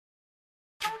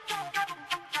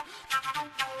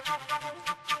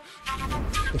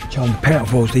John, pen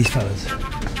for these fellas.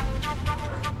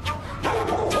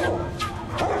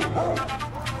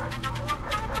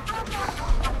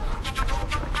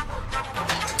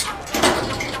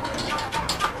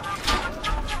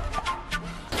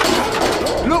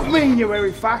 Look mean, you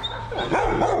hairy fuck.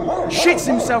 Shits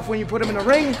himself when you put him in a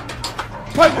ring.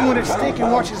 Poke him with a stick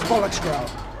and watch his bollocks grow.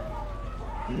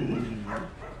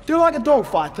 Do you like a dog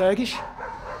fight, Turkish?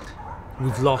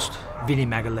 We've lost Vinny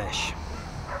Magalesh.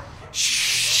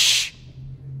 Shh!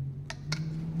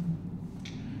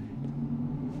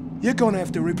 You're gonna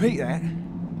have to repeat that.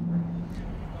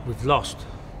 We've lost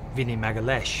Vinny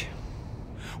Magalesh.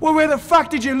 Well, where the fuck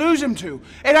did you lose him to?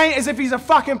 It ain't as if he's a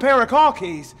fucking pair of car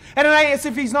keys. And it ain't as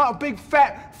if he's not a big,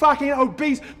 fat, fucking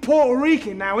obese Puerto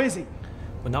Rican now, is he?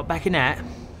 We're not backing out.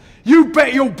 You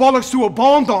bet your bollocks to a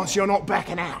barn dance you're not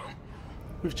backing out.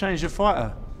 We've changed your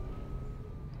fighter.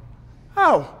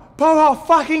 Oh, Poha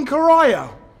fucking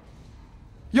Carrillo.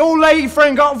 Your lady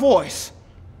friend got a voice.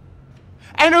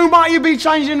 And who might you be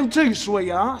changing him to,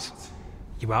 sweetheart?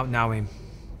 You won't know him,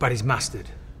 but he's mustard.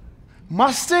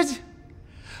 Mustard?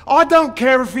 I don't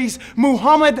care if he's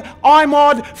Muhammad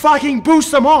Ahmad fucking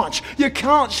Bustamante. You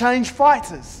can't change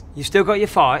fighters. You still got your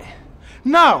fight?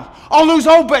 No, I'll lose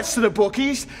all bets to the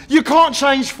bookies. You can't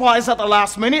change fighters at the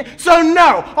last minute. So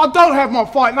no, I don't have my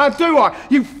fight now, do I?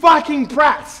 You fucking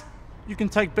prat. You can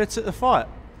take bets at the fight.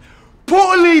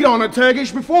 Put a lead on her,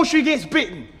 Turkish, before she gets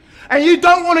bitten. And you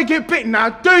don't want to get bitten now,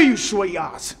 do you,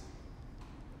 sweetheart?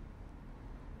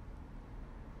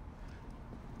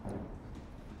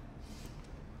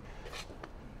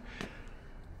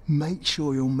 Make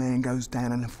sure your man goes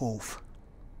down in the fourth.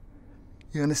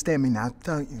 You understand me now,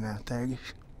 don't you now, Turkish?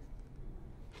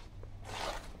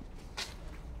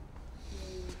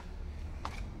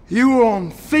 You were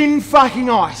on thin fucking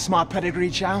ice, my pedigree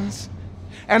chance.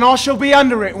 And I shall be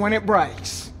under it when it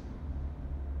breaks.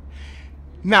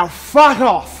 Now fuck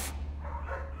off!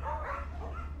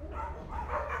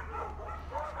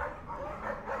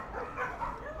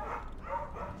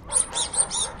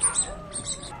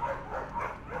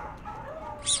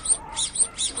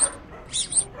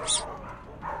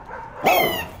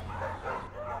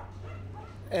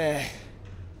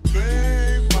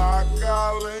 Vem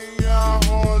Macalenha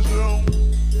rojão,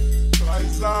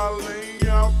 traz a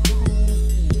lenha pro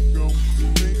fogão,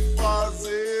 vem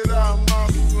fazer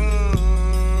armação.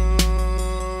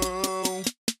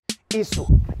 Isso.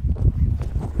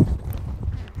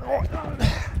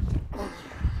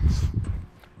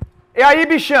 E aí,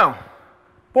 bichão?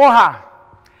 Porra!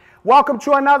 Welcome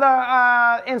to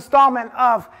another installment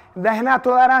of the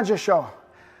Renato Laranja show.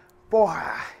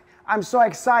 Porra, I'm so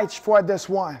excited for this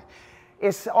one.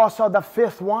 It's also the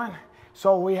 5th one,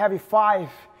 so we have a 5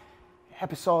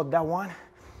 episode that one.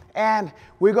 And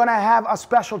we're gonna have a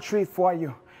special treat for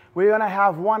you. We're gonna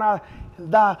have one of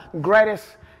the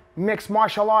greatest mixed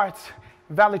martial arts,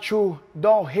 Vale True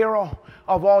Do hero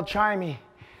of all time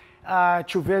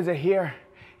to visit here.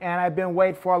 And I've been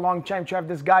waiting for a long time to have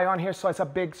this guy on here, so it's a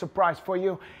big surprise for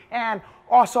you. And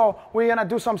also, we're gonna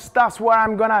do some stuff where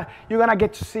you're gonna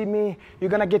get to see me, you're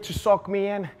gonna get to soak me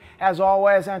in, as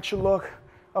always, and to look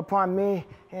upon me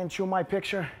and to my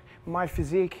picture, my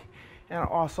physique, and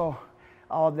also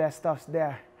all that stuff's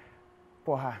there.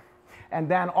 Porra. And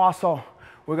then also,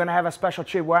 we're gonna have a special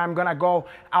treat where I'm gonna go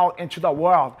out into the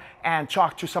world and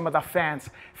talk to some of the fans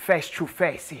face to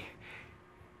face.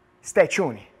 Stay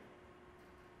tuned.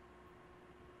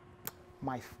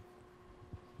 My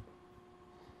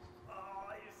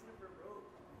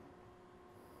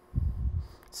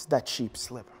it's that cheap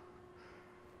slipper.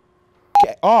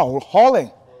 Okay. Oh,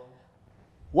 Holly.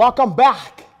 Welcome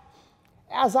back.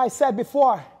 As I said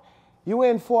before, you're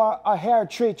in for a hair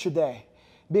treat today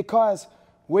because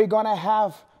we're gonna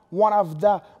have one of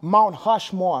the Mount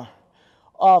Rushmore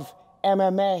of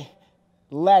MMA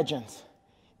legends.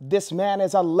 This man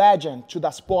is a legend to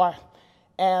the sport,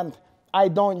 and I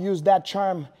don't use that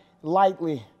term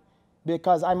lightly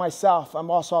because I myself am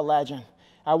also a legend.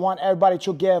 I want everybody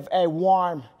to give a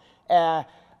warm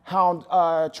round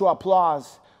to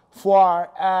applause for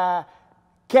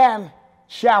Ken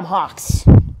Shamrock.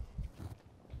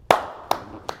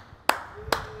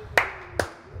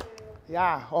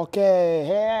 Yeah, okay.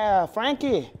 Hey,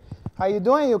 Frankie, how you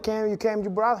doing? You came to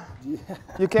brother? Yeah.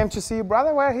 You came to see your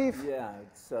brother? Where he? Yeah,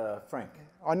 it's Frank.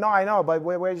 Oh no, I know, but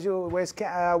where's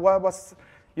Ken?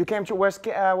 You came to where's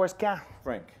Ken?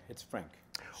 Frank, it's Frank.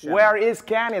 Where is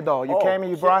Kenny though? You came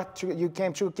and you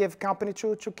came to give company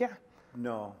to Ken?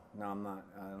 No, I'm not.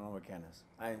 I don't know where Ken is.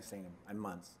 I haven't seen him in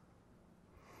months.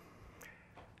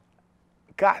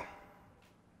 God.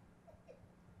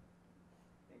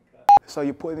 So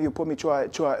you put me to a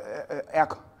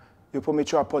echo. You put me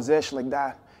to a position like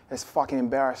that. It's fucking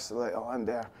embarrassed. Like, oh, I'm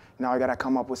there. Now I gotta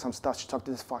come up with some stuff to talk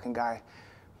to this fucking guy.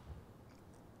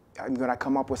 I'm gonna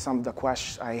come up with some of the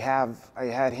questions. I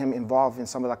had him involved in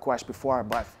some of the questions before,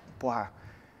 but boy,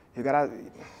 you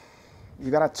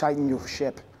gotta tighten your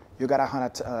ship. You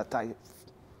gotta tighten.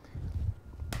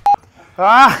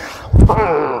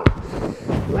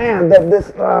 Man,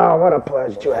 what a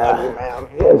pleasure to have you, man.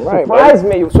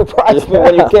 You surprised me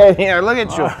when you came here. Look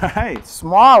at you. Right.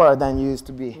 Smaller than you used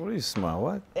to be. What are you small?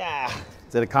 What? Yeah.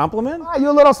 Is that a compliment? You're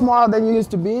a little smaller than you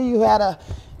used to be. You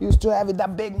used to have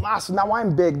that big muscle. Now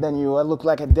I'm big than you. I look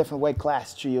like a different weight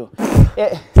class to you.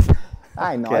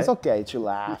 I know, it's okay to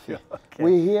laugh. Okay.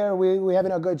 We're here, we're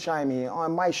having a good time here.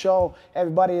 On my show,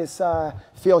 everybody is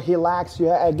feel relaxed.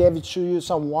 I gave it to you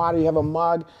some water, you have a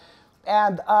mug.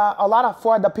 And a lot of,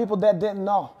 for the people that didn't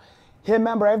know,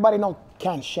 remember everybody know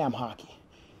Ken Shamrock,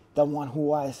 the one who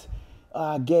was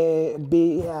gave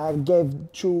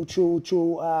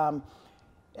to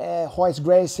Royce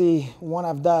Gracie, one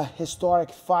of the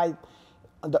historic fight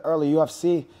in the early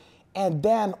UFC. And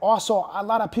then also a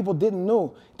lot of people didn't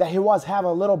know that he was have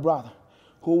a little brother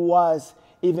who was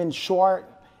even short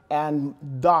and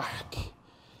dark.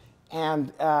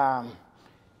 And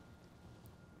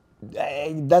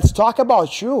let's talk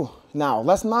about you now.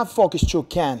 Let's not focus to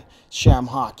Ken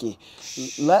Shamrock.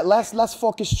 Let's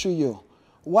focus to you.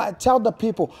 Tell the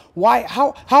people why,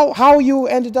 how you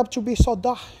ended up to be so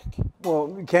dark.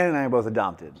 Well, Ken and I are both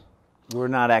adopted. We're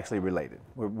not actually related.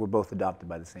 We're both adopted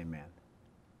by the same man.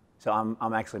 So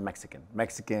I'm actually Mexican.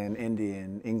 Mexican,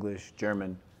 Indian, English,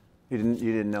 German. You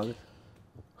didn't know this?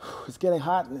 It's getting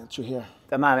hot to here.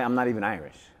 I'm not even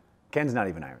Irish. Ken's not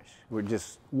even Irish. We're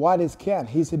just. What is Ken?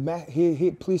 Please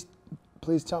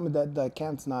tell me that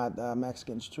Ken's not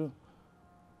Mexican. It's true.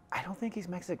 I don't think he's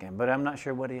Mexican, but I'm not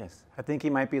sure what he is. I think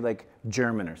he might be like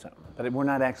German or something. But we're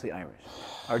not actually Irish.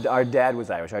 Our dad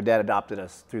was Irish. Our dad adopted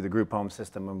us through the group home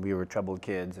system when we were troubled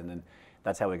kids, and then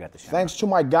that's how we got the Shamrock. Thanks to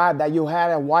my God that you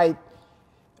had a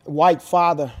white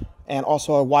father and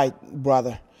also a white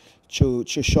brother to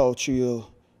show to you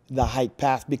the right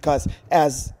path. Because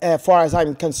as far as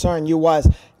I'm concerned, you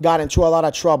got into a lot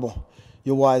of trouble.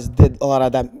 You did a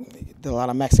lot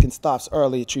of Mexican stuffs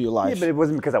early to your life. Yeah, but it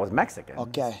wasn't because I was Mexican.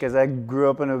 Okay. It's because I grew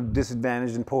up in a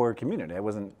disadvantaged and poor community.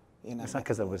 It's not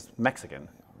because I was Mexican.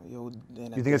 You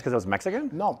think it's because I was Mexican?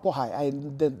 No, boy, I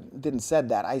didn't say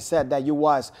that. I said that you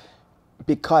was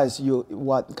because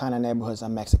what kind of neighborhood is a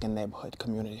Mexican neighborhood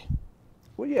community?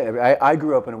 Well, yeah, I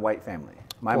grew up in a white family.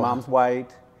 My mom's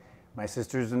white, my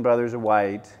sisters and brothers are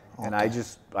white, and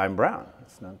I'm brown.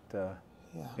 It's not.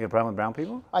 You have a problem with brown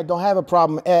people? I don't have a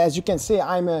problem. As you can see,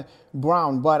 I'm a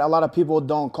brown, but a lot of people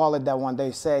don't call it that one.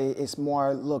 They say it's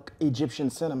more, look, Egyptian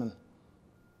cinnamon.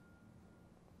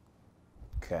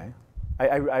 Okay.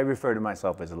 I refer to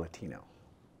myself as a Latino.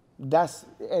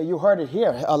 You heard it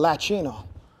here, a Latino.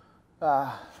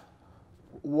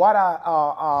 What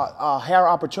a rare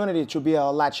opportunity to be a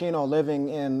Latino living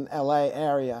in LA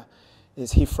area.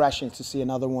 It's refreshing to see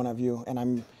another one of you, and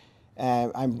I'm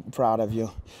proud of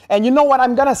you. And you know what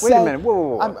I'm gonna say? Wait a minute.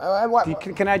 Whoa.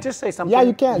 Can I just say something? Yeah,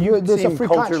 you can. You There's seem a free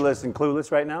cultureless and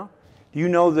clueless right now. Do you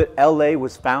know that LA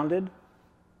was founded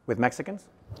with Mexicans?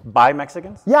 By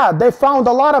Mexicans? Yeah, they found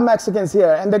a lot of Mexicans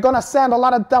here, and they're gonna send a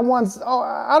lot of that ones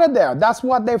out of there. That's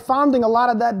what they're founding. A lot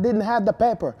of that didn't have the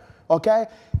paper. Okay,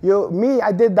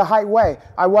 I did the right way.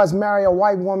 I was married a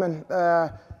white woman,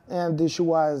 and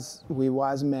we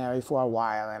was married for a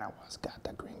while, and I got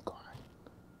the green card.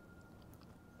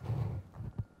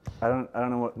 I don't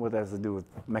know what that has to do with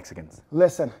Mexicans.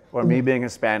 Listen. Or me being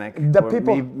Hispanic.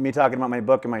 Me talking about my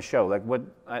book and my show. Like what?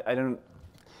 I don't.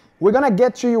 We're gonna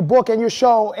get to your book and your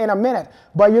show in a minute,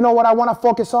 but you know what I want to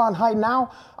focus on right now?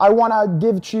 I want to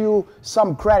give to you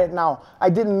some credit now.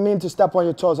 I didn't mean to step on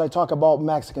your toes. I talk about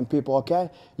Mexican people, okay?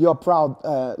 You're a proud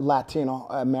Latino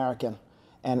American,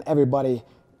 and everybody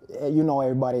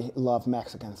love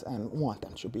Mexicans and want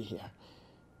them to be here,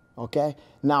 okay?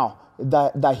 Now,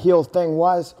 the heel thing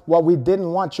was, what we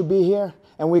didn't want to be here,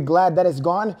 and we're glad that it's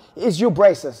gone, is your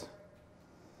braces,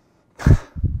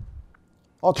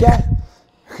 okay?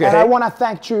 Okay. And I want to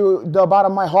thank you the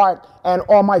bottom of my heart and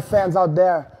all my fans out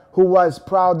there who was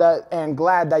proud and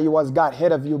glad that you got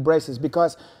rid of your braces,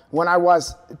 because when I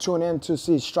was tuned in to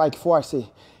see Strike Force,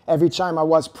 every time I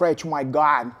was pray to my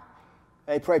God,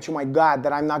 I pray to my God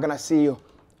that I'm not going to see you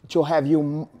to have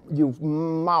your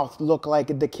mouth look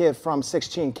like the kid from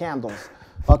 16 Candles,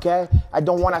 okay? I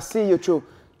don't want to see you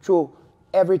to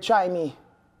every time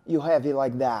you have it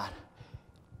like that.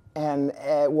 And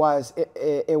it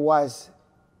was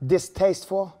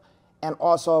distasteful and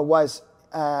also it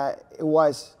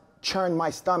was churned my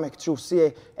stomach to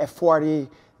see a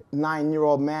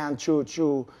 49-year-old man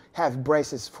to have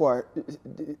braces for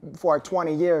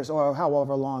 20 years or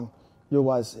however long he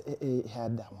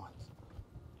had that one.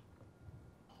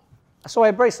 So I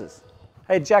had braces.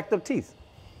 I had jacked up teeth.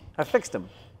 I fixed them.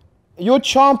 You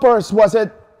chompers was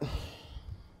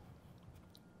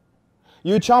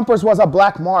a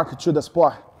black mark to the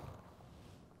sport.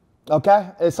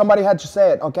 Okay, somebody had to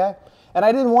say it. Okay, and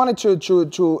I didn't want it to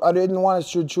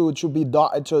be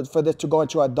dark, for this to go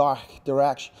into a dark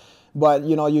direction. But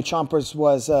you know, you chompers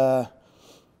was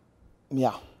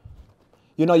yeah.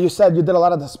 You know, you said you did a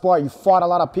lot of the sport. You fought a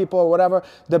lot of people or whatever.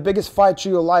 The biggest fight to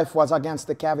your life was against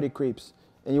the cavity creeps,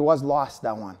 and you was lost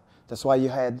that one. That's why you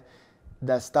had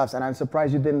that stuff. And I'm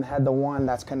surprised you didn't have the one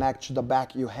that's connected to the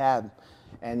back you had,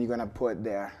 and you're gonna put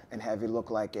there and have it look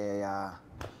like a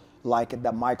like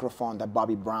the microphone that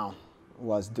Bobby Brown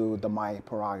was due to my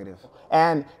prerogative.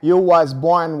 And you was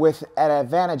born with an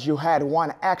advantage. You had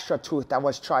one extra tooth that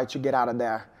was trying to get out of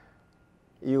there.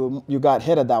 You got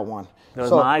hit at that one. That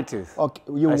was my eye tooth. Okay,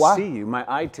 I see you, my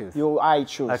eye tooth. Your eye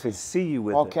tooth. I could see you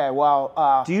with it. Okay,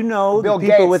 well, do you know Bill the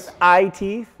people Gates. with eye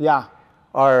teeth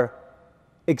are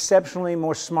exceptionally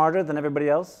more smarter than everybody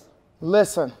else?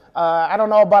 Listen, I don't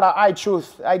know about an eye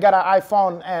tooth. I got an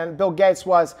iPhone, and Bill Gates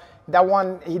was that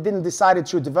one. He didn't decide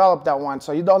to develop that one,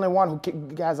 so you're the only one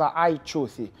who has an eye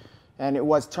toothy, and it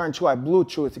was turned to a blue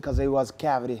tooth because it was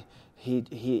cavity. He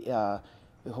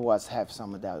was have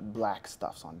some of that black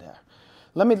stuffs on there.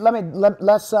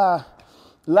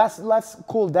 Let's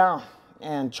cool down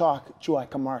and talk to a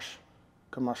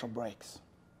commercial breaks.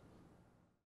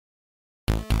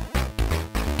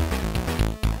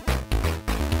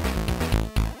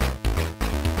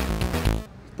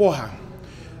 Porra,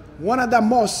 one of the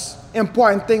most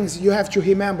important things you have to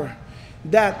remember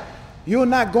that you're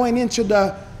not going into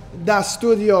the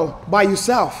studio by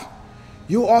yourself.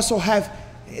 You also have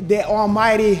the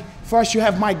Almighty. First you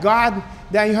have my God,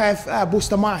 then you have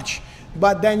Bustamante,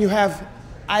 but then you have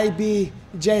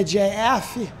IBJJF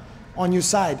on your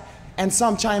side, and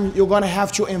sometimes you're gonna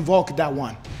have to invoke that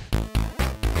one.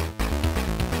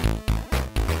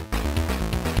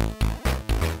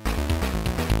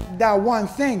 That one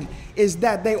thing is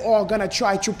that they all gonna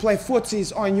try to play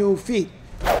footsies on your feet.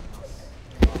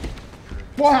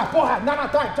 Porra, no,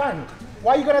 time.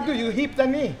 What you gonna do? You hip the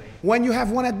knee. When you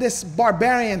have one of this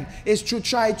barbarian is to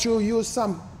try to use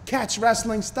some catch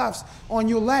wrestling stuffs on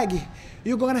your leg,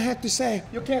 you're gonna have to say,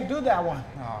 you can't do that one.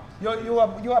 No.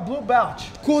 You're a blue belt.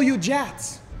 Cool you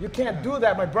jets. You can't do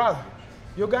that, my brother.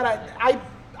 You gotta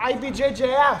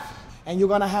IBJJF. And you're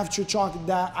gonna have to talk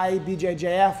the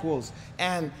IBJJF rules.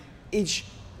 And each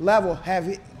level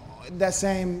have the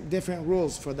same different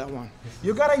rules for that one.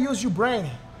 You gotta use your brain,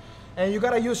 and you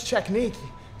gotta use technique.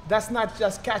 That's not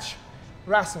just catch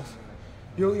wrestle.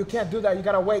 You can't do that. You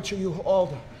gotta wait till you're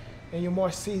older and you're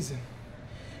more seasoned.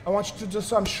 I want you to do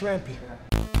some shrimpy.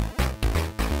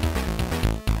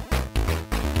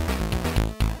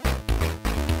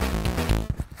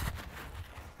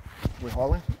 We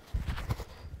hauling?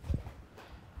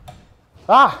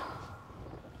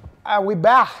 We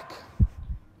back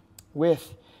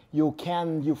with you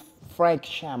Frank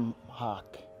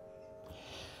Shamrock.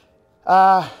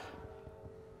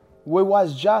 We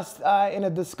was just in a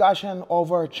discussion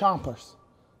over chompers.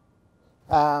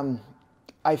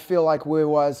 I feel like we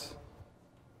was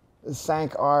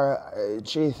sank our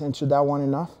teeth into that one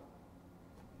enough.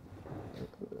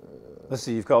 Let's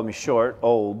see, you've called me short,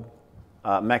 old,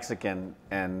 Mexican,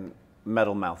 and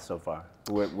metal mouth so far.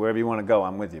 Wherever you want to go,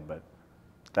 I'm with you, but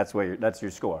that's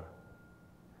your score.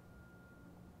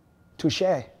 Touche.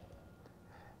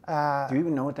 Do you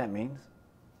even know what that means?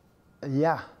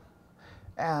 Yeah.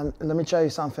 And let me tell you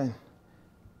something.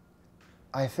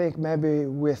 I think maybe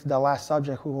with the last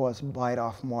subject who was bite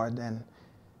off more than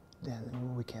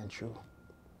we can chew.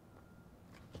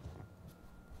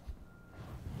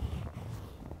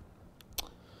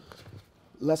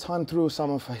 Let's hunt through some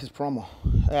of his promo.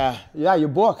 Yeah, your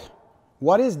book.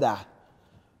 What is that?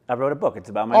 I wrote a book. It's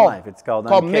about my life. It's called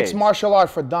Uncaged. Mixed Martial Art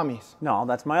for Dummies. No,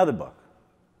 that's my other book.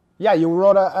 Yeah, you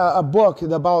wrote a book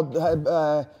about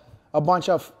a bunch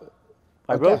of...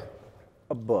 I wrote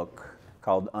a book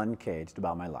called Uncaged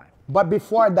about my life. But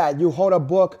before that, you wrote a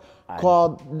book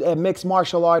called Mixed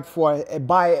Martial Art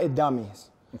by Dummies.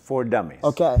 For Dummies.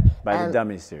 Okay. By the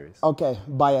Dummies series. Okay,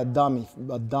 by a dummy.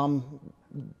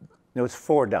 No, it's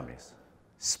for dummies.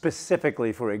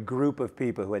 Specifically for a group of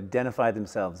people who identify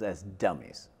themselves as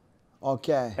dummies.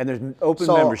 Okay. And there's open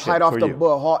membership right off for the you.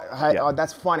 book,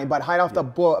 that's funny. But right off the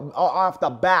book, off the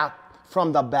bat,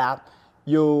 from the bat,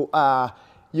 you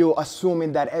you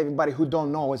assuming that everybody who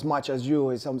don't know as much as you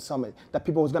is that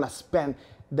people was gonna spend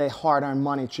their hard-earned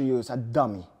money to you is a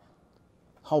dummy.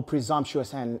 How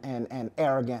presumptuous and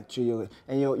arrogant to you,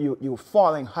 and you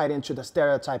falling right into the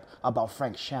stereotype about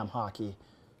Frank Sham hockey.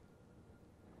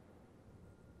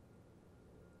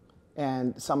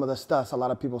 And some of the stuff a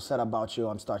lot of people said about you,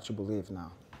 I'm starting to believe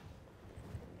now.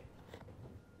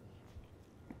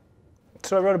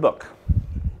 So I wrote a book.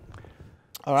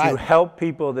 All right. To help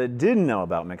people that didn't know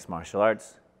about mixed martial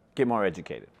arts get more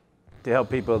educated. To help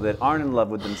people that aren't in love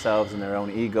with themselves and their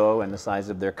own ego and the size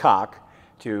of their cock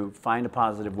to find a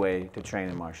positive way to train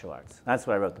in martial arts. That's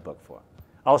what I wrote the book for.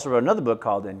 I also wrote another book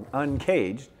called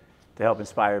Uncaged to help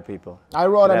inspire people. I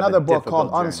wrote another book called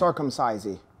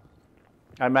Uncircumcised.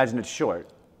 I imagine it's short.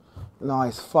 No,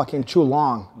 it's fucking too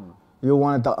long. You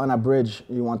wanted the unabridged,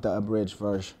 you want the abridged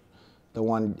version. The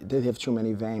one, they have too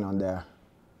many veins on there.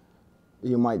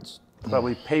 You might...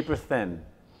 Probably paper thin.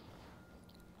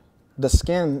 The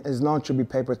skin is known to be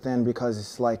paper thin because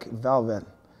it's like velvet.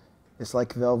 It's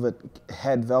like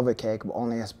velvet cake, but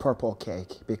only as purple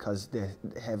cake because they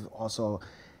have also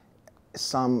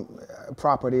some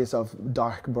properties of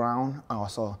dark brown.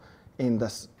 Also, in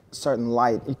the certain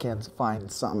light, you can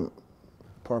find some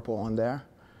purple on there.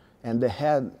 And the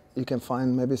head, you can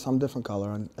find maybe some different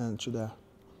color into there.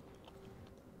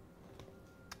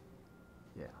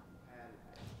 Yeah.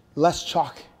 Let's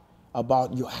talk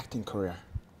about your acting career.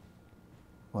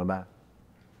 What about?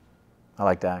 I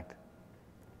like to act.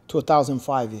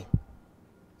 2005,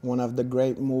 one of the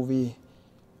great movie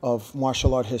of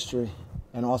martial art history,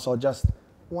 and also just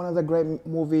one of the great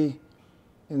movie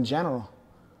in general.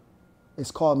 It's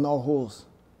called No Rules.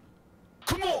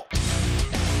 Come on!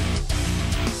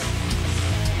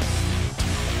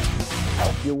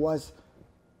 You was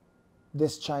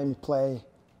this time play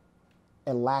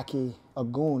a lackey, a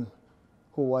goon,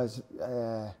 who was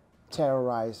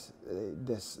terrorized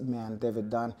this man, David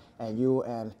Dunn, and you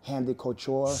and Handy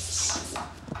Couture.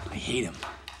 I hate him.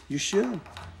 You should.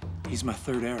 He's my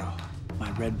third arrow, my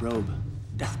red robe,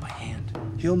 death by hand.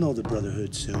 He'll know the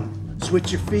Brotherhood soon.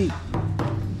 Switch your feet.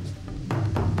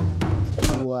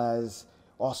 He was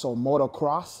also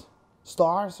motocross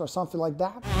stars or something like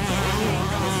that.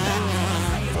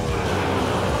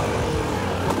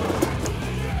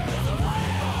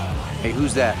 Hey,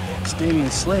 who's that? It's Damian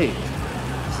Slade.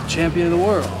 He's the champion of the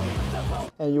world.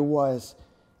 And you was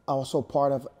also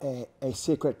part of a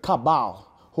secret cabal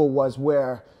who was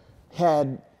where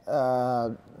had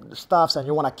stuffs and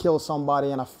you want to kill somebody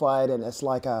in a fight and it's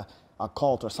like a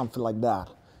cult or something like that.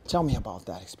 Tell me about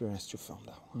that experience you filmed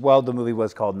that one. Well, the movie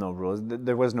was called No Rules.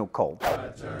 There was no cult.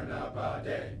 But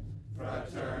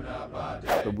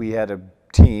we had a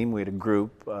team, we had a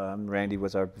group. Randy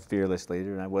was our fearless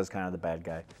leader, and I was kind of the bad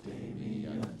guy.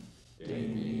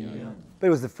 But it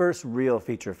was the first real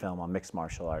feature film on mixed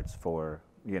martial arts for,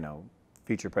 you know,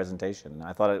 feature presentation.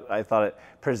 I thought it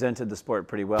presented the sport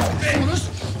pretty well.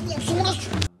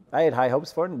 I had high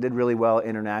hopes for it and did really well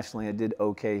internationally. It did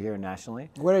okay here nationally.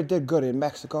 Where it did good in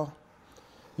Mexico.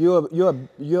 You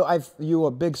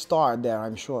a big star there,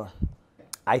 I'm sure.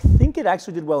 I think it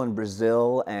actually did well in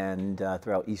Brazil and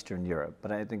throughout Eastern Europe,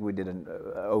 but I think we did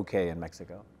okay in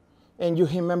Mexico. And you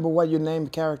remember what your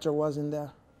named character was in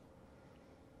there?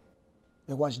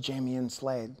 It was Damian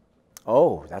Slade.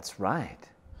 Oh, that's right.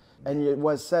 And it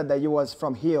was said that you was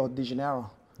from Rio de Janeiro.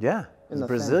 Yeah, it was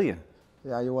Brazilian.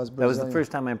 Yeah, you was That was Brazilian. the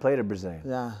first time I played a Brazilian.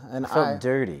 Yeah, and I felt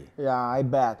dirty. Yeah, I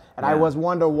bet. And Yeah. I was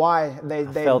wonder why they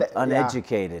felt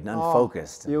uneducated and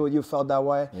unfocused. You felt that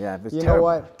way? Yeah, it was you terrible,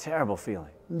 know what? terrible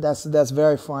feeling. That's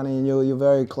very funny. You're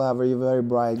very clever. You're a very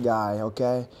bright guy.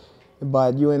 Okay,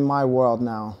 but you in my world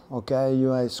now. Okay,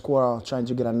 you a squirrel trying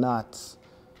to get a nuts.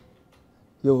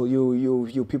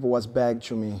 You people was begged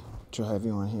to me to have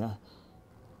you on here,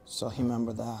 so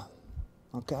remember that.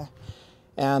 Okay,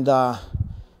 and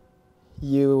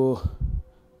you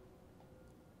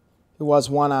was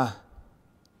won a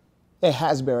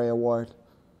Hasbury Award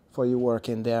for your work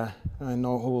in there. I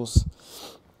know who's.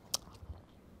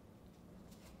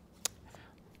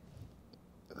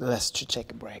 Let's take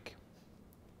a break.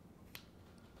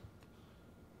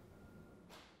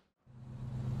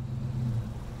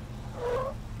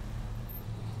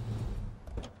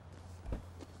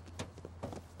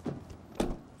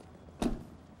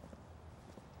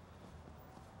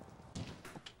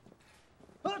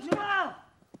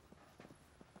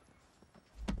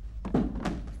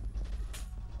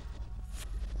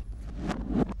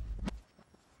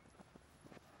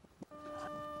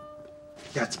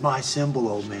 That's my symbol,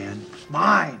 old man.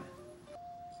 Mine.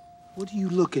 What are you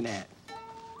looking at?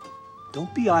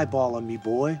 Don't be eyeballing me,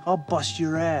 boy. I'll bust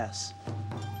your ass.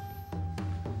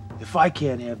 If I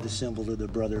can't have the symbol of the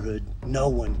Brotherhood, no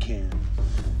one can.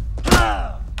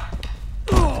 What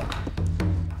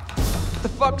the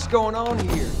fuck's going on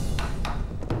here?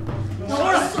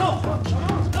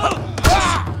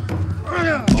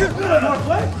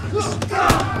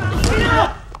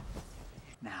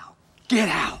 Now, get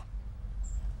out!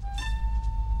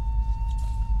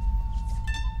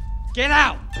 Get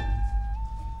out!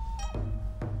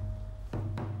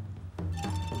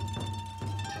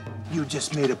 You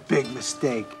just made a big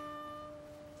mistake.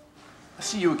 I'll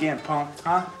see you again, punk,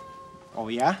 huh? Oh,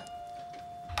 yeah?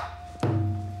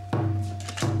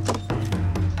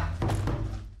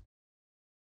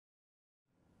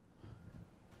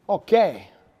 Okay,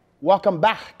 welcome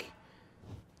back.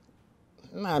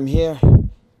 I'm here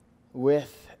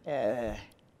with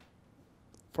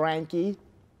Frankie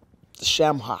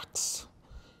Shamrock,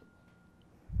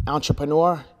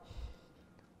 entrepreneur,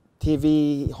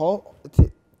 TV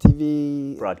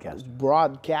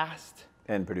broadcast,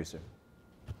 And producer.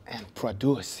 and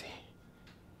producer.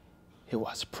 He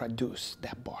was produced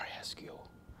that bar SQ.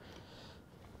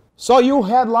 So you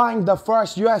headlined the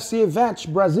first UFC event,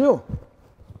 Brazil.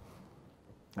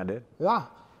 I did. Yeah.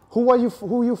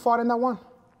 Who you fought in that one?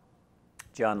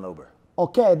 John Lober.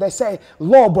 Okay, they say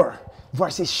Lober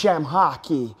versus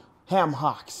Hamhocks.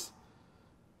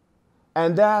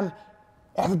 And then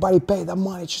everybody paid the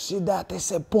money to see that. They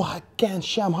said, boy, can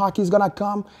Shamhocky's gonna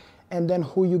come? And then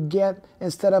who you get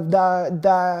instead of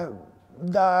the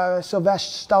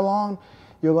Sylvester Stallone?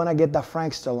 You're gonna get the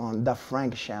Frank Stallone, the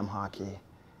Frank Shamhocky.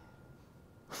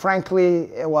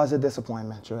 Frankly, it was a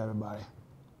disappointment to everybody.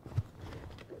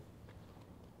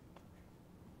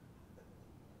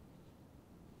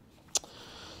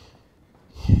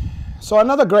 So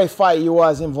another great fight you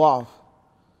was involved.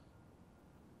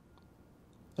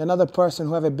 Another person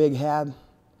who have a big head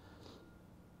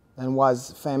and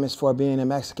was famous for being a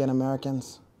Mexican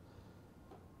Americans.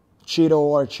 Cheeto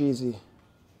or Cheesy.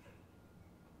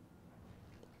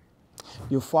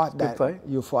 You fought that. fight.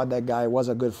 You fought that guy. It was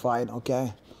a good fight.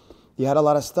 Okay. You had a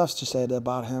lot of stuff to say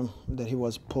about him. That he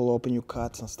was pull open your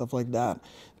cuts and stuff like that.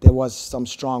 There was some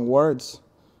strong words,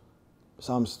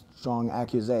 some strong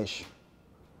accusation.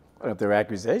 Well, if they're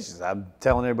accusations, I'm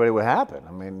telling everybody what happened.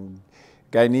 I mean,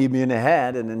 guy kneed me in the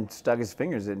head and then stuck his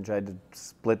fingers in and tried to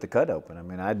split the cut open. I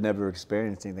mean, I'd never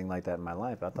experienced anything like that in my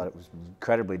life. I thought it was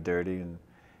incredibly dirty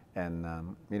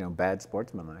and you know, bad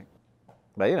sportsmanlike.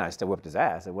 But you know, I still whipped his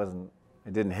ass. It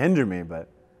didn't hinder me, but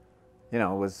you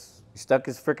know, he stuck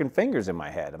his freaking fingers in my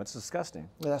head. That's disgusting.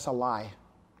 That's a lie. What do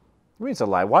you mean it's a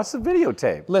lie? Watch the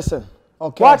videotape. Listen.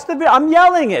 Okay. Watch the video. I'm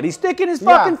yelling it. He's sticking his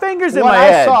fucking fingers in what my I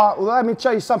head. Let me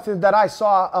tell you something that I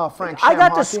saw, Frank Shamhock. I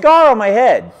got the scar on my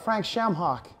head. Frank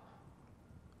Shamhock.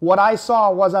 What I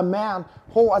saw was a man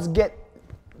who was get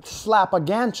slapped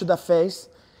again to the face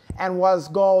and was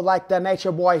go like the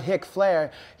nature boy Ric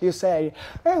Flair. You say,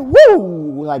 hey,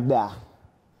 woo, like that.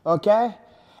 Okay?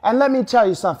 And let me tell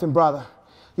you something, brother.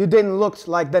 You didn't look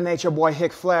like the nature boy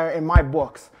Ric Flair in my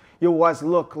books. You was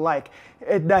look like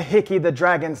the Hickey the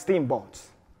Dragon Steamboats,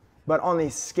 but only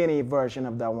skinny version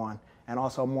of that one, and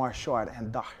also more short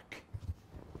and dark.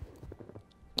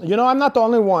 You know, I'm not the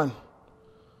only one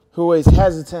who is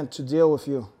hesitant to deal with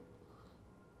you.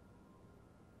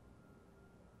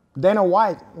 Dana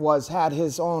White had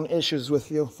his own issues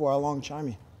with you for a long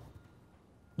time.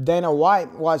 Dana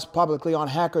White was publicly on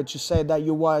record to say that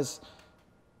you was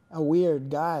a weird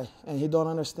guy and he don't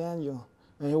understand you.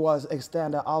 And he was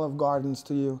extending Olive Gardens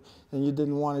to you, and you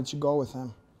didn't want it to go with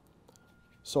him.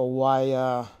 So why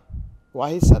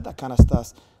he said that kind of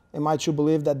stuff? Am I to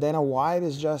believe that Dana White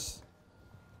is just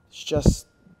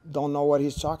don't know what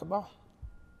he's talking about?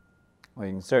 Well,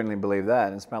 you can certainly believe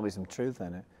that. There's probably some truth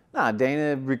in it. Nah,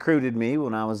 Dana recruited me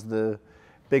when I was the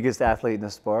biggest athlete in the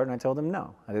sport, and I told him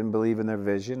no. I didn't believe in their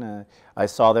vision. I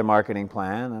saw their marketing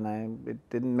plan, and it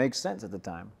didn't make sense at the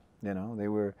time. You know,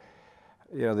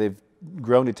 they've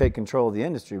grown to take control of the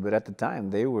industry, but at the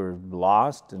time they were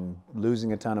lost and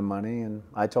losing a ton of money, and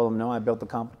I told them no, I built the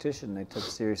competition. They took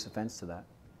serious offense to that.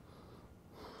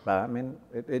 But I mean,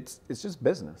 it's just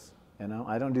business, you know.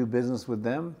 I don't do business with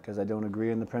them because I don't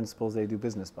agree on the principles they do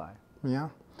business by. Yeah,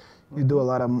 you do a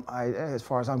lot of, as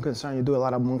far as I'm concerned, you do a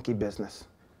lot of monkey business.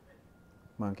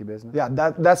 Monkey business? Yeah,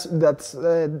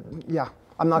 yeah.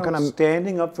 I'm not gonna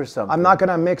standing up for something. I'm not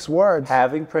gonna mix words.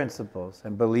 Having principles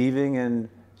and believing in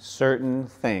certain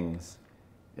things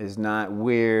is not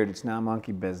weird. It's not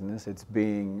monkey business. It's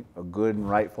being a good and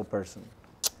rightful person.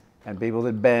 And people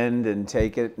that bend and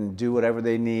take it and do whatever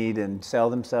they need and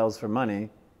sell themselves for money,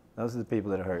 those are the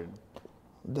people that are hurting.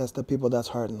 That's the people that's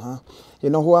hurting, huh? You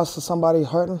know who else is somebody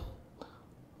hurting?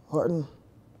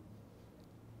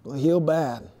 Real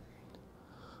bad.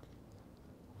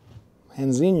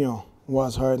 Henzinho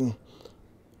was hurting.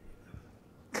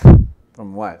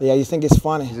 From what? Yeah, you think it's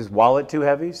funny? Is his wallet too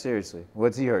heavy? Seriously,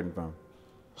 what's he hurting from?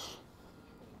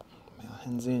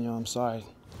 Henzinho, I'm sorry.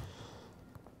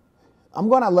 I'm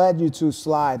gonna let you two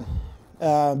slide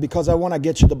because I want to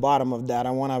get to the bottom of that.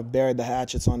 I want to bury the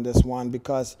hatchets on this one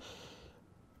because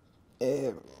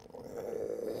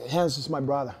Hans is my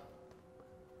brother,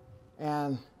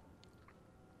 and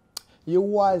you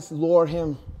was lure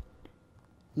him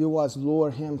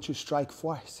to strike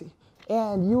force, see?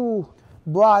 And you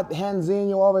brought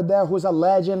Henzinho over there, who's a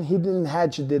legend. He didn't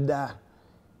have you did that.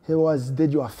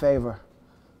 Did you a favor.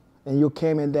 And you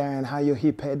came in there, and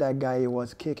he paid that guy, he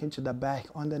was kicking to the back,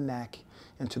 on the neck,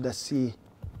 into the C5.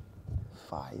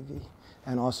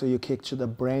 And also you kicked to the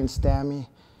brain stammy.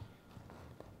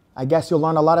 I guess you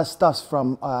learned a lot of stuff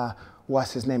from,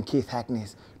 what's his name, Keith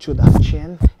Hackney's. To the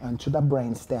chin and to the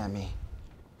brain stammy.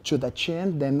 To the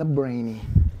chin, then the brainy.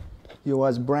 You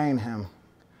was brain him.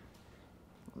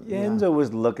 Enzo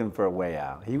was looking for a way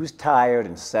out. He was tired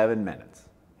in 7 minutes.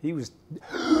 He was,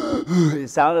 it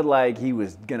sounded like he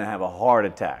was gonna have a heart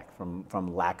attack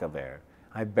from lack of air.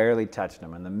 I barely touched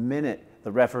him, and the minute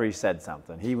the referee said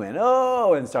something, he went,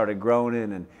 oh, and started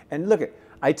groaning, and look it,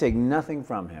 I take nothing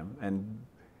from him, and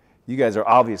you guys are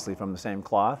obviously from the same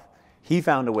cloth. He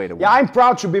found a way to win. Yeah, I'm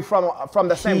proud to be from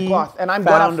the same cloth, and I'm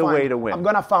found a way to win. I'm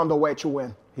gonna find a way to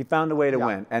win. He found a way to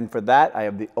win, and for that, I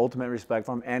have the ultimate respect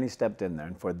for him, and he stepped in there,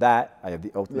 and for that, I have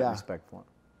the ultimate respect for him.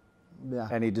 Yeah.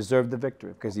 And he deserved the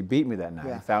victory because he beat me that night.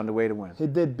 Yeah. He found a way to win. He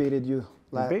did beat you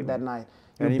that night.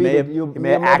 And he may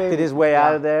have acted his way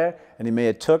out of there, and he may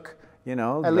have took, you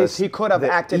know, at least he could have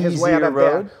acted his way out of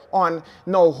there on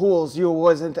no rules. You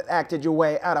wasn't acted your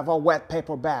way out of our wet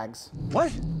paper bags.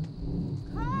 What?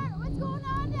 Kurt, what's going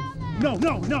on down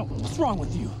there? No. What's wrong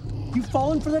with you? You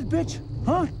falling for that bitch?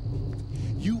 Huh?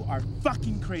 You are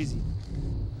fucking crazy.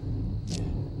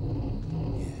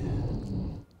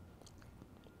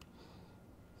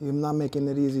 You're not making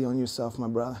it easy on yourself, my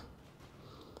brother.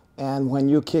 And when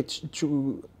you kicked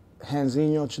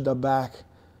Henzinho to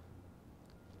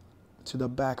the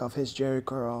back of his jerry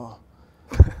curl,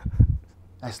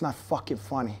 that's not fucking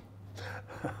funny.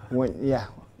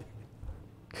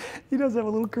 He does have a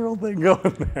little curl thing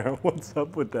going there. What's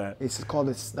up with that? It's called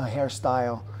a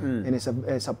hairstyle, and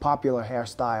it's a popular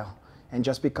hairstyle. And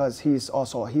just because he's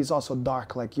also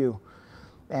dark like you,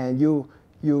 and you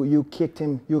kicked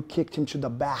him to the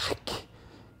back.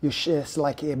 It's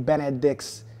like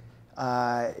Benedict's,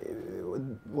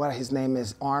 what his name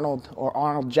is,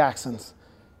 Arnold Jackson's,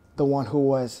 the one who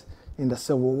was in the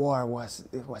Civil War was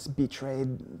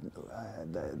betrayed,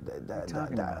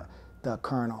 the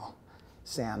Colonel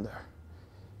Sander.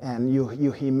 And you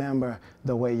remember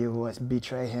the way you was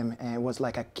betray him, and it was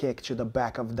like a kick to the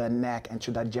back of the neck and to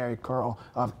the jerry curl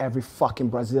of every fucking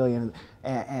Brazilian,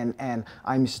 and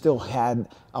I still had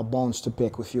a bones to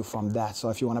pick with you from that. So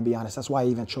if you want to be honest, that's why I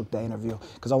even took the interview,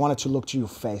 because I wanted to look to your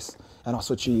face and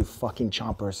also to you fucking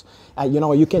chompers. You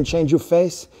know, you can change your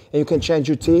face and you can change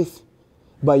your teeth,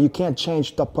 but you can't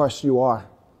change the person you are.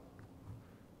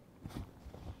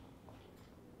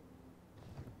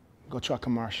 Go to a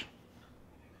commercial.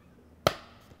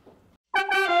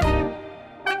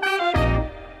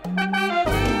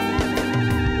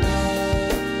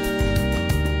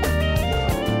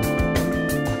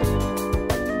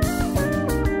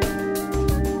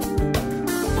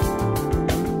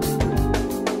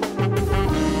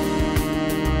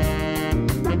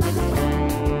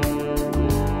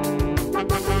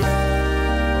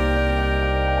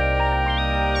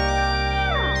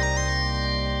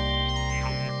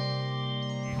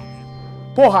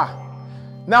 Porra,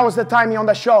 now is the time on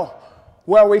the show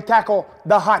where we tackle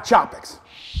the hot topics.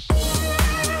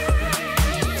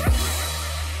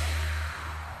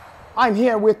 I'm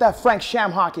here with Frank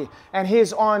Shamrock, and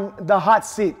he's on the hot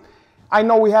seat. I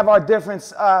know we have our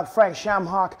difference, Frank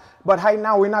Shamrock, but right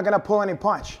now we're not gonna pull any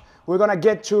punch. We're gonna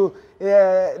get to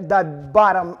the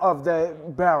bottom of the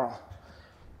barrel.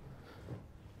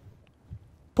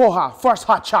 Porra, first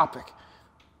hot topic.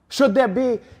 Should there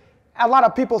be, a lot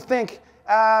of people think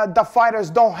the fighters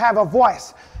don't have a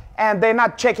voice and they're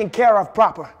not taken care of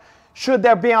proper. Should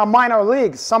there be a minor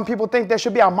leagues? Some people think there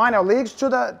should be a minor leagues to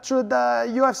the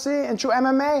UFC and to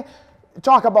MMA.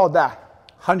 Talk about that.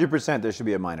 100% there should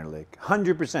be a minor league.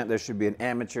 100% there should be an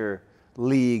amateur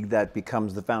league that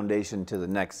becomes the foundation to the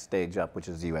next stage up, which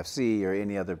is UFC or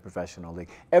any other professional league.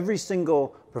 Every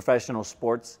single professional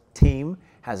sports team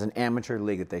has an amateur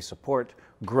league that they support,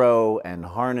 grow, and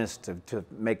harness to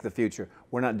make the future.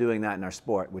 We're not doing that in our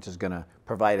sport, which is going to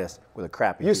provide us with a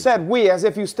crappy You future. said we as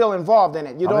if you're still involved in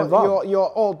it. You I'm don't. involved.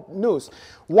 You're old news.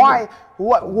 Why?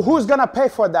 Who's gonna pay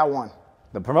for that one?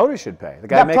 The promoter should pay. The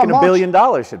guy making $1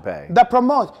 billion should pay. The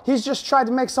promote. He's just trying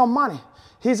to make some money.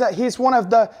 He's one of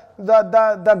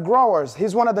the growers.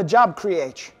 He's one of the job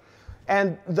creators,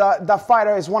 and the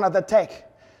fighter is one of the take.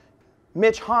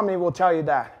 Mitch Homney will tell you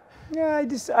that. Yeah,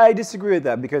 I disagree with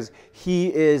that because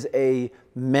he is a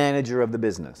manager of the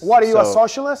business. What are you, a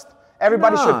socialist?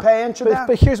 Everybody should pay into that?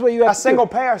 But here's what you have a to single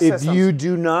do. payer system. If you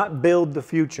do not build the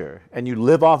future and you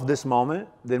live off this moment,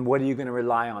 then what are you going to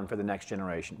rely on for the next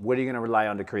generation? What are you going to rely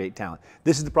on to create talent?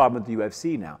 This is the problem with the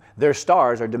UFC now. Their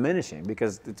stars are diminishing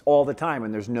because it's all the time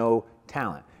and there's no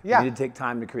talent. Yeah. You need to take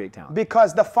time to create talent.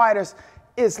 Because the fighters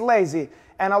is lazy.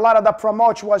 And a lot of the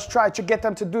promotion was trying to get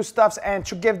them to do stuff and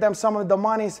to give them some of the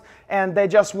monies, and they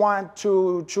just want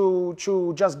to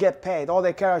just get paid. All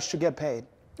they care is to get paid.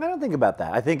 I don't think about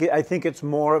that. I think it's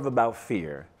more of about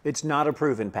fear. It's not a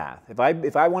proven path.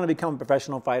 If I want to become a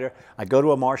professional fighter, I go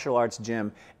to a martial arts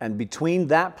gym, and between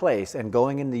that place and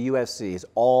going in the UFC is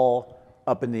all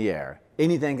up in the air.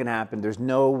 Anything can happen. There's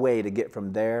no way to get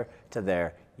from there to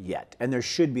there yet. And there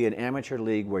should be an amateur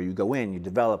league where you go in, you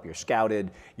develop, you're scouted,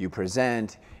 you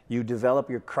present, you develop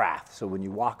your craft. So when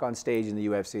you walk on stage in the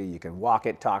UFC, you can walk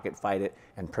it, talk it, fight it,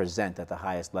 and present at the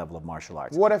highest level of martial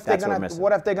arts. What if they're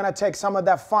gonna take some of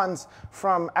that funds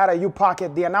from out of your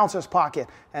pocket, the announcer's pocket,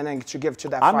 and then to give to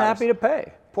that? I'm happy to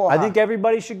pay. Porra. I think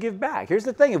everybody should give back. Here's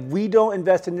the thing, if we don't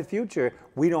invest in the future,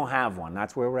 we don't have one.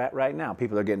 That's where we're at right now.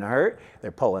 People are getting hurt,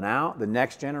 they're pulling out. The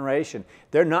next generation,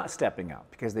 they're not stepping up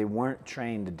because they weren't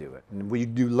trained to do it. And we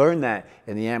do learn that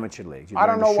in the amateur leagues. You I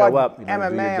don't know to show what up, you learn to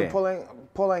do your MMA and game.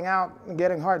 pulling out,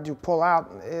 getting hurt, you pull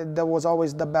out, that was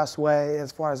always the best way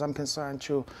as far as I'm concerned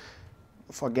to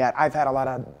forget. I've had a lot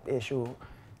of issue,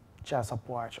 child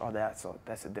support, all that, so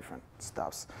that's a different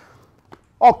stuff.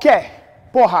 Okay,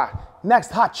 porra,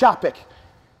 next hot topic.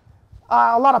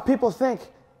 A lot of people think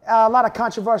a lot of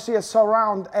controversy is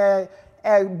surround a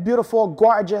beautiful,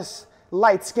 gorgeous,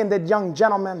 light-skinned young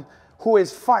gentleman who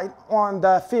is fight on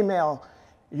the female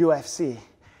UFC.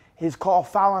 He's called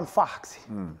Fallon Fox.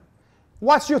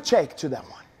 What's your take to that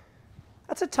one?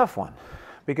 That's a tough one.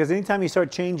 Because anytime you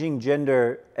start changing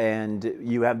gender and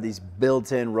you have these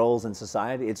built-in roles in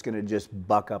society, it's going to just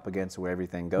buck up against where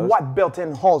everything goes. What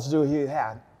built-in holes do you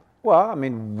have? Well, I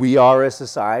mean, we are a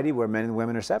society where men and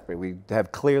women are separate. We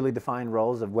have clearly defined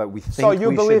roles of what we think we should be. So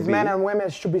you believe men and women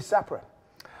should be separate?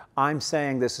 I'm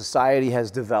saying the society has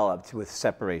developed with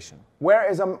separation. Where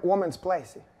is a woman's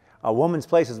place? A woman's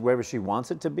place is wherever she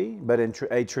wants it to be, but in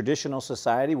a traditional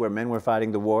society where men were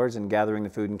fighting the wars and gathering the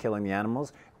food and killing the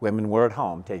animals, women were at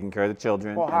home taking care of the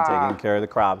children and taking care of the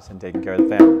crops and taking care of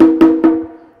the family.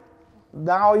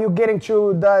 Now you're getting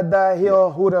to the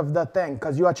heel hood of the thing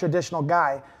because you're a traditional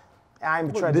guy.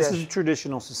 I'm traditional. This is a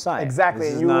traditional society. Exactly.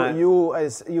 This is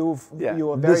you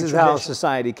are very This is how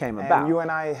society came about. And you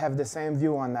and I have the same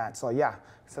view on that. So yeah,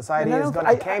 society is going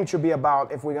to came to be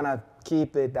about if we're going to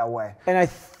keep it that way. And I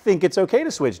think it's okay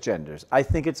to switch genders. I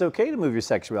think it's okay to move your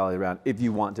sexuality around if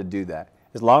you want to do that,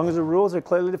 as long as the rules are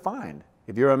clearly defined.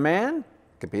 If you're a man,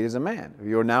 compete as a man. If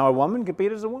you're now a woman,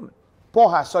 compete as a woman.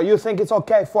 Porra, so you think it's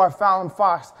okay for Fallon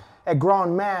Fox, a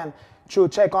grown man, to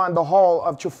take on the whole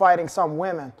of fighting some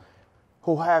women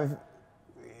who have,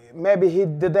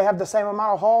 did they have the same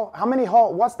amount of hole? How many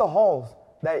holes, what's the holes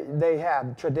that they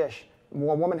had, tradition? A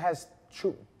woman has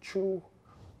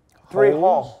three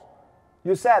holes.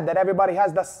 You said that everybody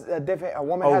has the different, a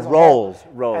woman has a hole.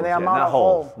 Rolls, and the yeah, amount not of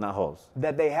holes, not holes.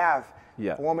 that they have.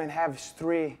 Yeah. A woman has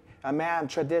three, a man,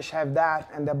 tradition have that,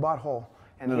 and the butthole.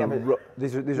 And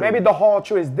these maybe the hole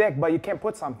to his dick, but you can't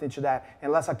put something to that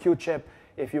unless a Q-tip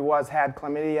if you had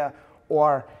chlamydia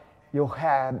or you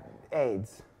had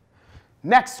AIDS.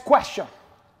 Next question.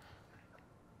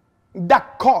 The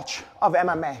culture of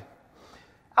MMA.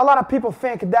 A lot of people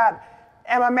think that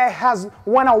MMA has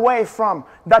went away from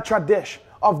the tradition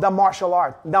of the martial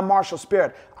art, the martial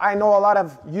spirit. I know a lot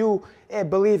of you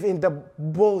believe in the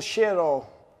bullshit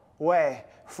way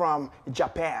from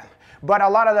Japan. But a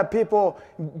lot of the people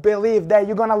believe that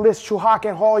you're gonna listen to Rock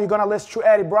and Roll, you're gonna listen to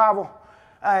Eddie Bravo,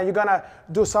 you're gonna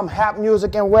do some rap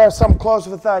music and wear some clothes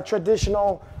with a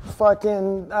traditional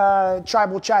fucking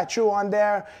tribal tattoo on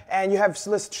there, and you have to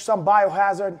listen to some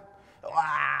Biohazard,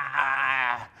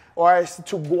 or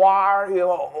to Guar,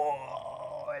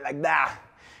 like that.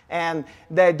 And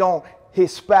they don't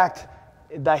respect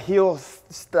the heel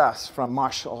stuff from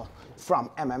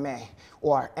MMA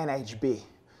or NHB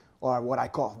or what I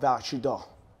call Valchudo.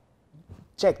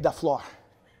 Check the floor.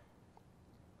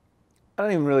 I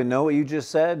don't even really know what you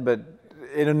just said, but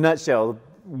in a nutshell,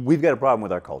 we've got a problem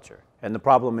with our culture. And the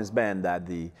problem has been that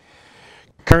the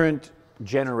current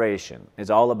generation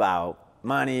is all about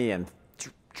money and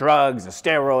drugs and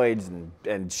steroids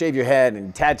and shave your head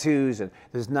and tattoos, and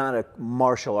there's not a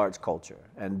martial arts culture.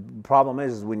 And the problem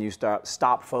is when you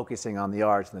stop focusing on the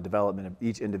arts and the development of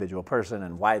each individual person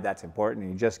and why that's important,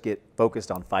 and you just get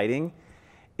focused on fighting,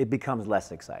 it becomes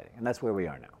less exciting. And that's where we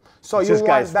are now. So it's you just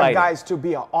want that fighting. guys to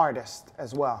be an artist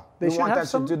as well? They you should want have them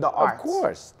some, to do the arts? Of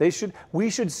course. We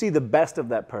should see the best of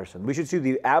that person. We should see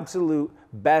the absolute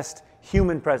best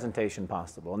human presentation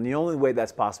possible. And the only way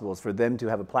that's possible is for them to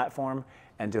have a platform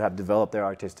and to have developed their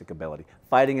artistic ability.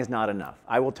 Fighting is not enough.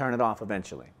 I will turn it off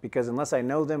eventually, because unless I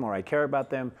know them or I care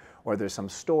about them, or there's some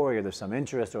story or there's some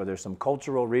interest or there's some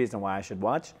cultural reason why I should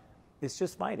watch, it's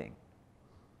just fighting.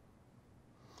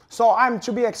 So I'm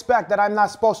to be expect that I'm not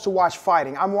supposed to watch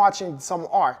fighting. I'm watching some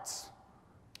arts.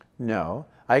 No,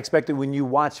 I expect that when you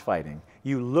watch fighting,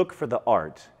 you look for the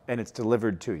art and it's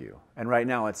delivered to you. And right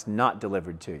now it's not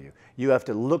delivered to you. You have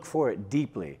to look for it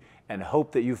deeply and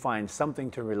hope that you find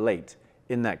something to relate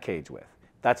in that cage with.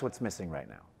 That's what's missing right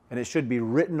now. And it should be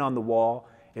written on the wall,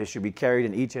 it should be carried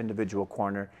in each individual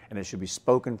corner, and it should be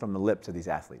spoken from the lips of these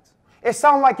athletes. It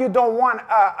sounds like you don't want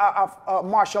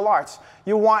martial arts.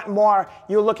 You want more,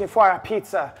 you're looking for a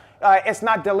pizza. It's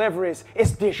not deliveries,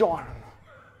 it's DiGiorno.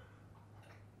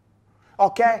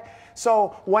 Okay?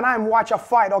 So when I watch a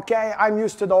fight, okay, I'm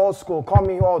used to the old school. Call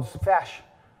me old fashioned.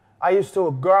 I used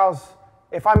to, girls,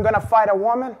 if I'm going to fight a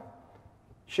woman,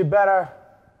 she better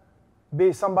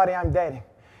be somebody I'm dating.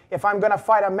 If I'm going to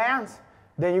fight a man,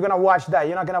 then you're going to watch that.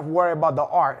 You're not going to worry about the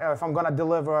art. If I'm going to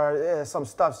deliver some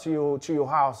stuff to your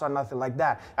house or nothing like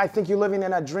that. I think you're living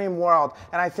in a dream world,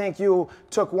 and I think you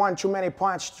took one too many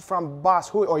punch from Boss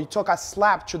Hood, or you took a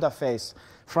slap to the face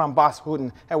from Boss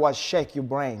Hooten. It was shake your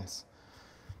brains.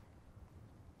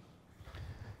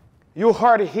 You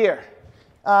heard it here.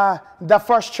 The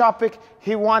first topic,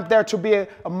 he want there to be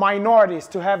minorities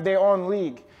to have their own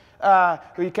league.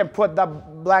 We can put the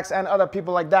blacks and other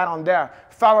people like that on there.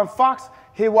 Fallon Fox,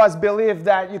 he was believed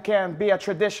that you can be a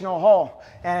traditional hole,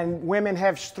 and women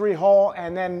have 3 holes,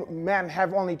 and then men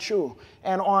have only 2.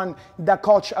 And on the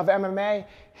culture of MMA,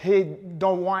 he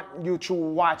don't want you to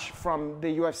watch from the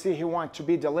UFC. He wants to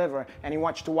be delivered, and he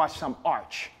wants you to watch some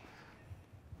arch.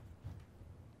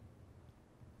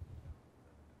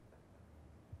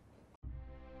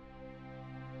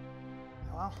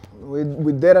 Well,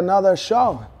 we did another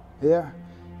show here,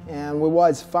 and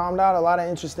we found out a lot of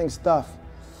interesting stuff.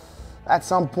 At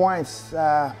some points,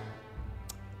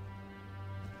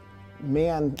 me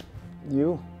and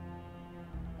you,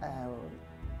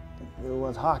 it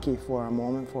was hockey for a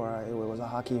moment. It was a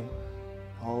hockey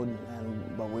hold,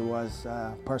 but we was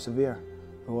persevere.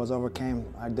 We was overcame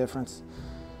our difference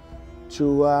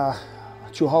to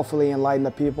hopefully enlighten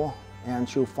the people and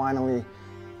to finally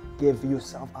give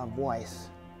yourself a voice,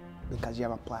 because you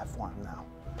have a platform now.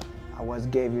 I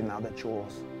gave you now the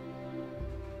tools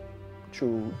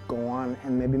to go on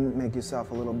and maybe make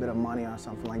yourself a little bit of money or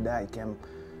something like that. You can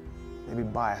maybe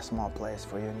buy a small place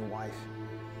for you and your wife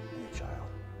and your child.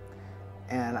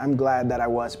 And I'm glad that I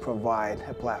provide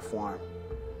a platform.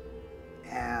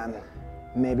 And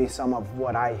maybe some of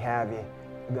what I have is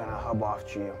gonna hub off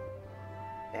to you.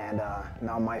 And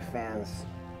now my fans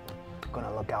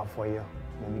gonna look out for you.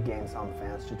 Maybe gain some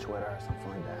fans to Twitter or something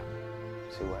like that.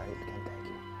 See where it can take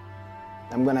you.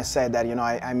 I'm gonna say that, you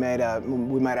know,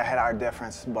 we might have had our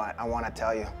difference, but I wanna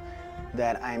tell you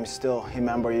that I'm still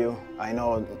remember you. I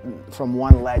know from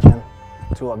one legend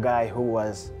to a guy who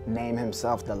was named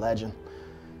himself the legend.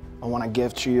 I wanna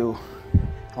give to you,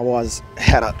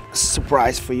 had a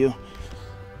surprise for you.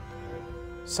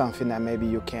 Something that maybe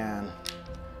you can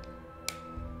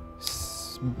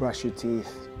brush your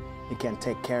teeth. You can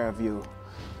take care of you.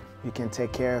 You can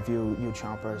take care of you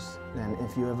chompers. And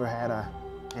if you ever had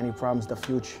any problems in the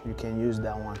future, you can use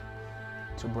that one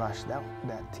to brush that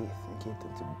teeth and keep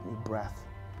your breath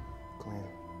clean.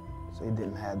 So you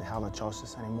didn't have the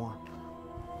halitosis anymore.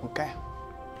 Okay?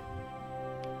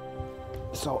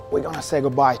 So we're gonna say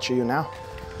goodbye to you now.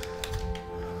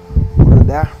 Put it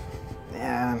there.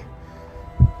 And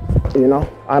you know,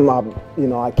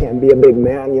 I can't be a big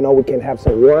man. You know, we can have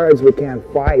some words, we can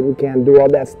fight, we can do all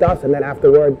that stuff, and then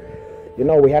afterward, you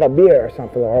know, we had a beer or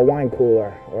something, or a wine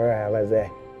cooler, or let's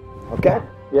say. Okay?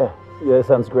 Yeah, that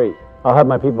sounds great. I'll have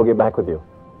my people get back with you.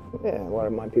 Yeah, what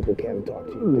if my people can't talk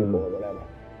to you, people or whatever?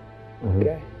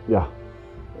 Okay? Yeah.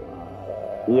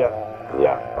 Yeah.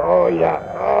 Oh,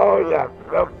 yeah. Oh, yeah.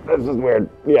 Oh, this is weird.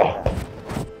 Yeah.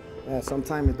 Yeah,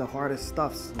 sometimes the hardest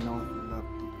stuffs, you know,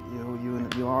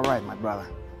 you're all right, my brother.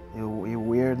 You're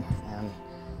weird, and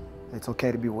it's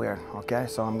okay to be weird, okay?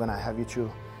 So I'm gonna have you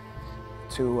to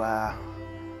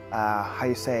how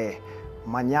you say,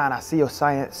 mañana,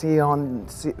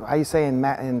 how you say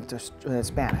in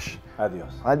Spanish?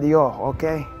 Adios. Adios,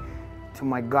 okay? To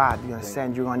my God, you're gonna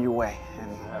send you on your way,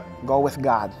 and go with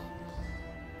God.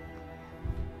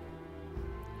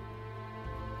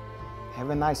 Have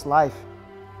a nice life.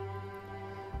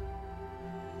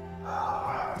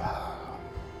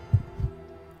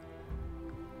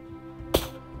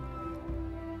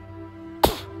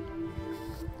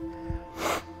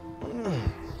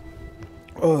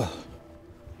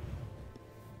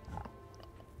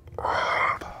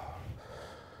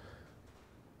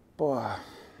 Boy.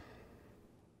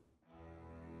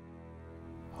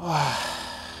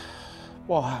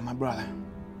 Boy, my brother.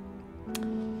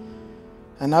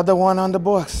 Another one on the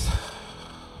books.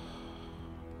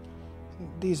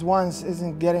 These ones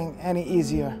isn't getting any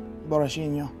easier,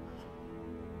 Borrachinho.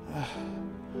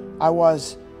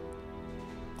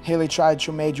 Haley tried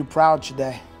to make you proud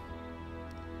today.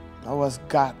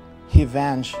 got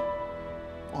revenge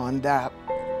on that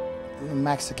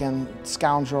Mexican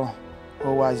scoundrel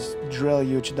who was drill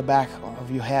you to the back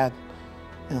of your head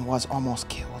and was almost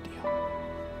killed you.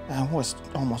 And was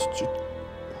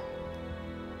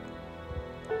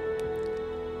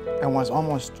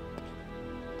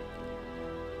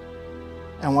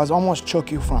almost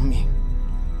took you from me.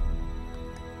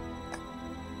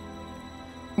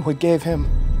 We gave him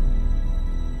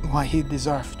what he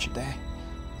deserved today,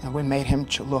 and we made him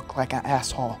to look like an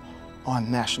asshole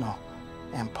on national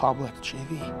and public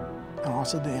TV, and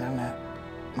also the internet,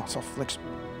 and also Flix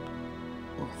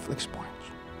Point,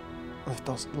 with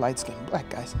those light-skinned black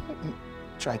guys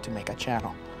tried to make a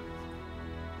channel.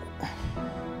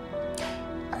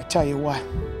 I tell you what,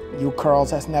 you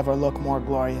curls has never looked more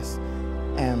glorious,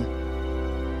 and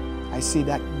I see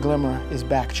that glimmer is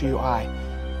back to your eye.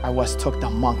 I was took the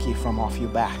monkey from off your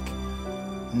back.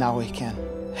 Now we can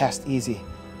rest easy,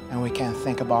 and we can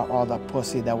think about all the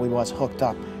pussy that we was hooked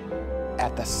up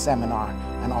at the seminar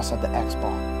and also the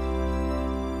expo.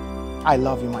 I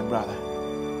love you, my brother.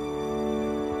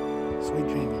 Sweet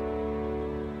dreaming.